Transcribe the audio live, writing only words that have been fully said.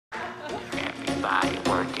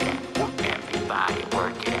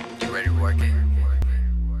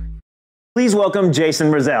Please welcome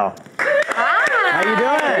Jason Rosell. Hi. How you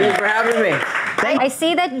doing? Thank you for having me. I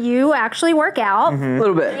see that you actually work out. A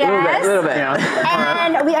little bit, Yes. a little bit.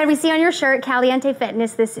 And we see on your shirt, Caliente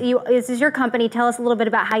Fitness, this is your company. Tell us a little bit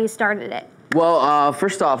about how you started it. Well,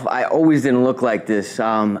 first off, I always didn't look like this.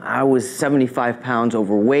 I was 75 pounds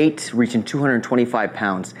overweight, reaching 225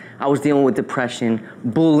 pounds. I was dealing with depression,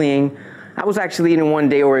 bullying. I was actually eating one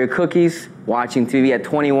day Oreo cookies, watching TV at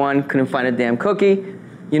 21, couldn't find a damn cookie.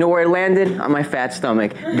 You know where it landed? On my fat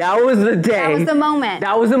stomach. That was the day. That was the moment.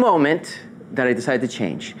 That was the moment that I decided to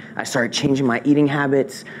change. I started changing my eating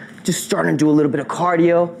habits, just starting to do a little bit of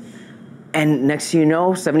cardio. And next thing you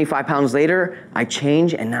know, 75 pounds later, I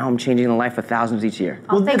changed, and now I'm changing the life of thousands each year.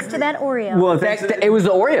 Well, thanks to that Oreo. Well, it was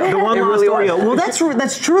the Oreo. The one lost Oreo. Well,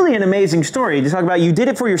 that's truly an amazing story to talk about. You did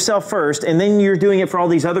it for yourself first, and then you're doing it for all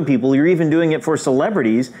these other people. You're even doing it for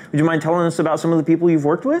celebrities. Would you mind telling us about some of the people you've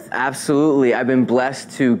worked with? Absolutely. I've been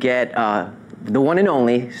blessed to get the one and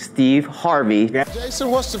only Steve Harvey.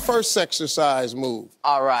 Jason, what's the first exercise move?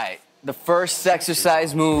 All right. The first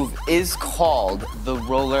exercise move is called the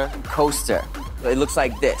roller coaster. It looks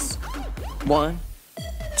like this. 1,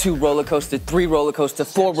 2 roller coaster, 3 roller coaster,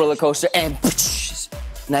 4 roller coaster, and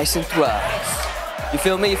nice and thrust. You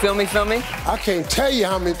feel me? You feel me? Feel me? I can't tell you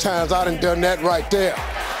how many times I done that right there.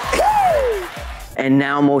 And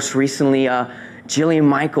now, most recently, Jillian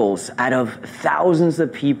Michaels, out of thousands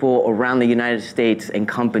of people around the United States and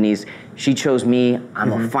companies, she chose me.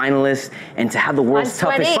 I'm a finalist, and to have the world's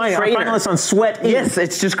toughest trainer. Finalist on Sweat Inc. Yes,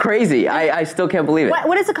 it's just crazy. I still can't believe it.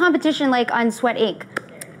 What is the competition like on Sweat Inc?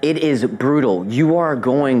 It is brutal. You are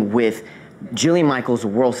going with Jillian Michaels, the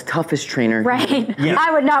world's toughest trainer. Right. Yeah.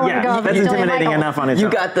 I would not want to go That's with Jillian intimidating Michaels. enough on its You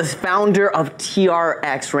own. got the founder of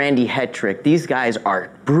TRX, Randy Hetrick. These guys are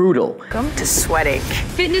brutal. Welcome to Sweat Inc.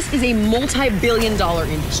 Fitness is a multi-billion-dollar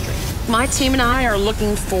industry. My team and I are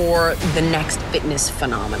looking for the next fitness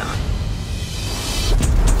phenomenon.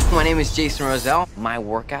 My name is Jason Rosell. My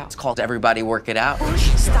workout is called Everybody Work It Out. Push,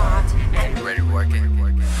 start, and You ready to work it?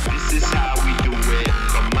 This is how we do it,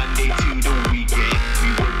 from Monday to the weekend.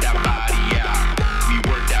 We work that body out. We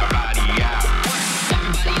work that body out.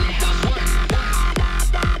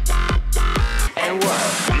 And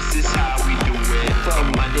work. This is how we do it,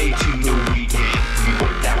 from Monday to the weekend. We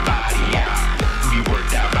work that body out. We work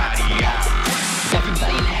that body out.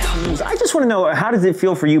 Everybody in the house. I just want to know, how does it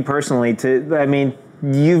feel for you personally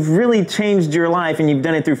you've really changed your life, and you've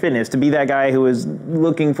done it through fitness, to be that guy who was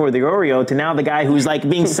looking for the Oreo to now the guy who's like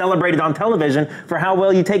being celebrated on television for how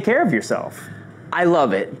well you take care of yourself. I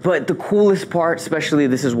love it, but the coolest part, especially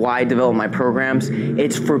this is why I develop my programs,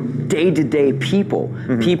 it's for day-to-day people.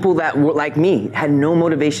 People that were like me, had no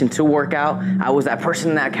motivation to work out. I was that person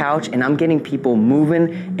on that couch, and I'm getting people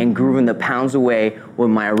moving and grooving the pounds away with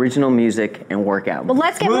my original music and workout. Well,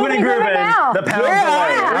 let's get moving and grooving now. The pounds away.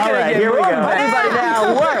 All right, here we go. Everybody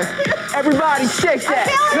now, work. Everybody shake that.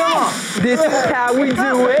 Come on. This is how we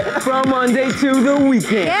do it from Monday to the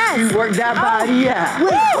weekend. Yes. We work that body out.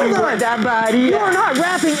 We work that body out. You're not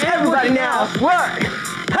rapping. Everybody now, work.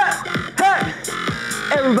 Ha,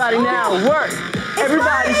 ha. Everybody now, work.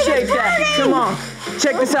 Everybody shake that. Come on.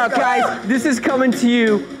 Check this out, guys. This is coming to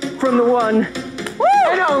you from the one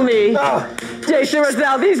and only Jason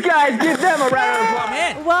Rosell. These guys, give them a round of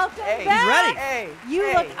applause. Welcome back. Ready?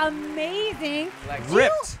 You look amazing.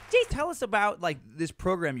 Ripped. Jace, tell us about this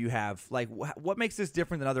program you have. What makes this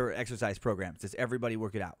different than other exercise programs? Does everybody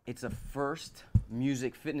work it out? It's a first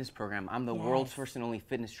music fitness program. I'm the world's first and only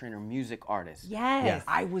fitness trainer, music artist. Yes.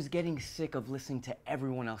 I was getting sick of listening to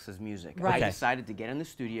everyone else's music. Right. I decided to get in the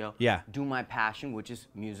studio, do my passion, which is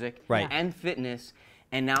music, and fitness.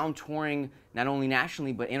 And now I'm touring not only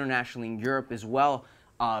nationally, but internationally in Europe as well,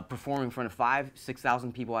 performing in front of 5,000 to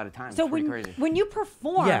 6,000 people at a time. So it's pretty crazy. when you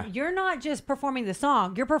perform, you're not just performing the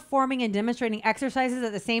song, you're performing and demonstrating exercises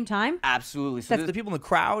at the same time? Absolutely. So the people in the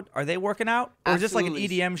crowd, are they working out? Or is this like an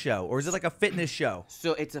Absolutely. EDM show? Or is it like a fitness show?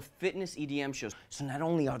 So it's a fitness EDM show. So not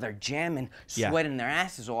only are they jamming, sweating their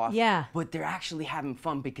asses off, but they're actually having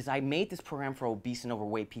fun, because I made this program for obese and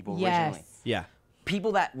overweight people originally. Yeah.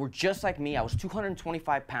 People that were just like me. I was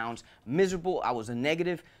 225 pounds, miserable. I was a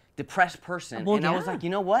negative, depressed person. And I was like,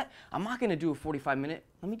 you know what? I'm not going to do a 45-minute.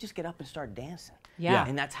 Let me just get up and start dancing. Yeah.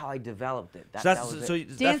 And that's how I developed it.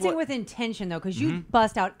 Dancing with intention, though, because you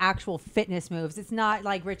bust out actual fitness moves. It's not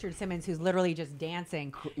like Richard Simmons, who's literally just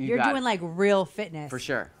dancing. You're doing like real fitness. For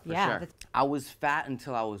sure. For sure. I was fat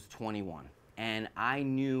until I was 21. And I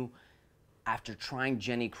knew, after trying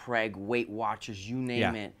Jenny Craig, Weight Watchers, you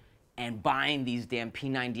name it, and buying these damn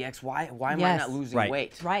P90X, why am I not losing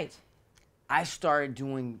weight? Right. I started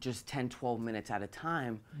doing just 10, 12 minutes at a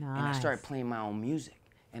time, and I started playing my own music.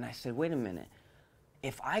 And I said, wait a minute.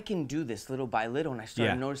 If I can do this little by little, and I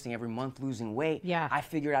started noticing every month losing weight, I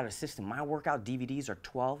figured out a system. My workout DVDs are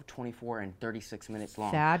 12, 24, and 36 minutes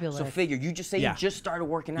long. Fabulous. So figure, you just say you just started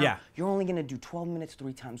working out, you're only gonna do 12 minutes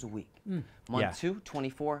 3 times a week. Month 2,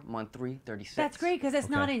 24, month 3, 36. That's great because it's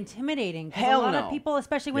not intimidating. Hell a lot no. of people,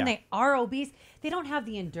 especially when they are obese, they don't have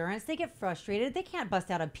the endurance. They get frustrated. They can't bust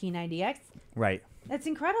out a P90X. Right. That's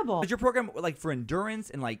incredible. Is your program like for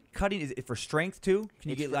endurance and like cutting? Is it for strength too? Can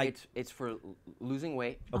you get like it's for losing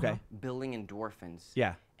weight, building endorphins,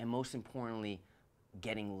 and most importantly,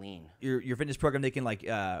 getting lean. Your fitness program, they can like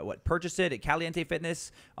purchase it at Caliente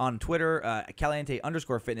Fitness on Twitter,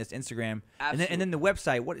 Caliente_fitness Instagram, and then the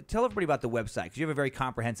website. Tell everybody about the website because you have a very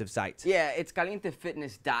comprehensive site. Yeah, it's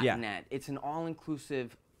CalienteFitness.net. It's an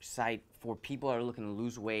all-inclusive site for people that are looking to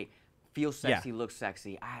lose weight. Feel sexy, look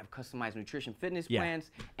sexy. I have customized nutrition fitness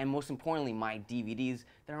plans, and most importantly, my DVDs.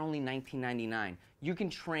 They're only $19.99. You can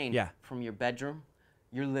train from your bedroom,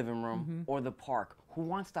 your living room, or the park. Who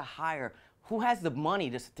wants to hire? Who has the money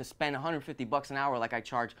to spend $150 an hour like I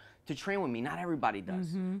charge to train with me? Not everybody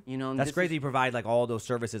does. You know, that's great that you provide like all those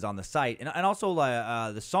services on the site, and also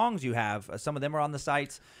the songs you have. Some of them are on the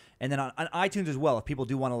sites. And then on iTunes as well, if people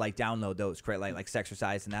do want to like download those, correct? Like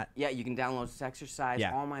Sexercise and that. Yeah, you can download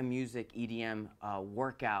Sexercise, all my music, EDM,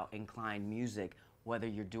 workout inclined music. Whether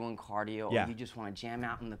you're doing cardio or you just want to jam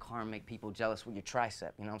out in the car and make people jealous with your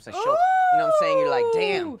tricep, you know what I'm saying? You know what I'm saying? You're like,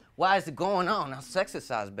 damn, why is it going on? Now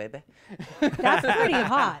Sexercise, baby. That's pretty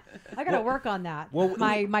hot. I gotta work on that. Well,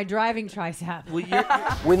 my driving tricep.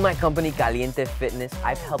 With my company Caliente Fitness,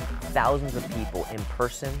 I've helped thousands of people in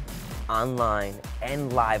person, online,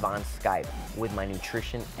 and live on Skype with my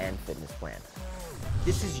nutrition and fitness plans.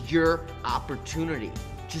 This is your opportunity.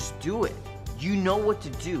 Just do it. You know what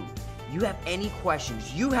to do. You have any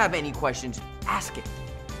questions, ask it.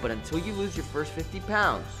 But until you lose your first 50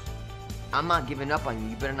 pounds, I'm not giving up on you.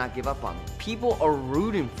 You better not give up on me. People are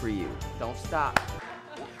rooting for you. Don't stop.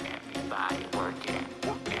 Everybody working.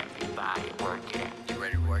 Everybody working.